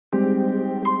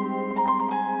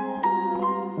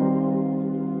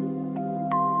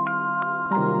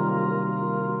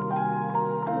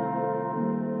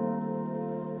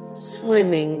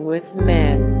Swimming with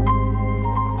men.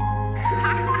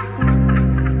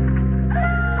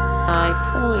 I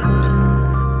point.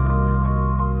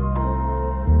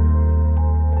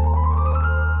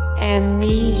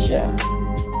 Amnesia.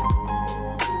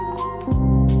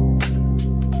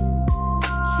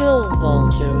 Kill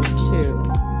Vuljo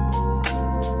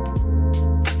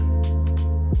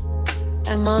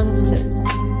 2. Amundsen.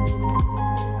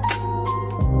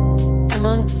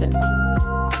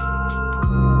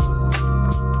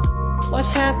 What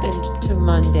happened to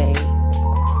Monday?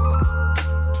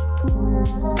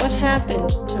 What happened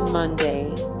to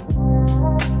Monday?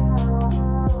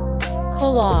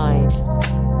 Collide.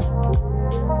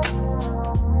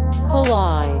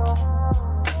 Collide.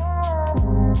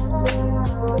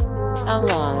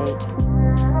 Allied.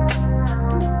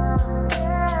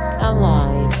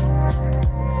 Allied.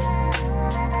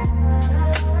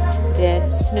 Dead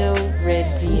Snow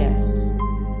Red vs.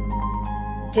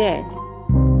 Dead.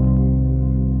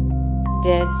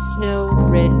 Dead Snow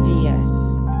Red vs.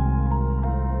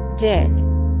 Dead.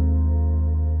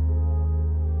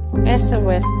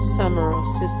 SOS Summer of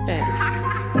Suspense.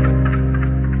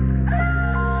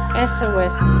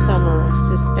 SOS Summer of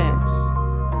Suspense.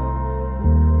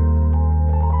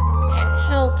 En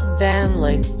Helt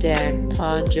Vanlig Dag på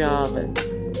Jobbet.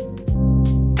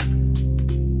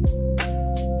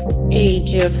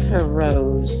 Age of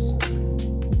Heroes.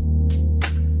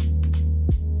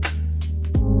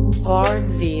 Bard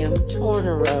Vium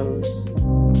Torneros.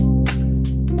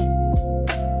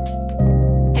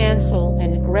 Hansel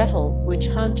and Gretel Witch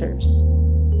Hunters.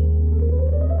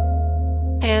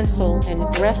 Hansel and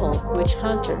Gretel Witch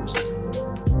Hunters.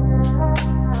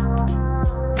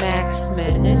 Max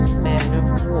Manus Man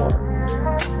of War.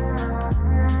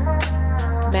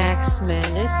 Max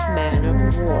Manus Man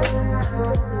of War.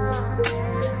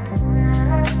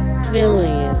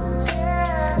 Millions.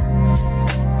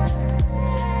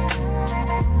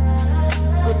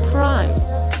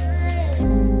 Reprise.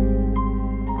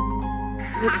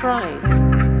 Reprise.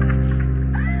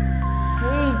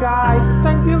 Hey guys,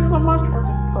 thank you so much for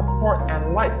the support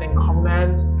and likes and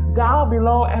comments down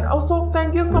below, and also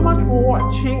thank you so much for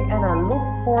watching, and I look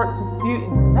forward to see you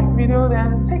in the next video.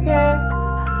 Then take care.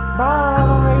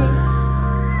 Bye.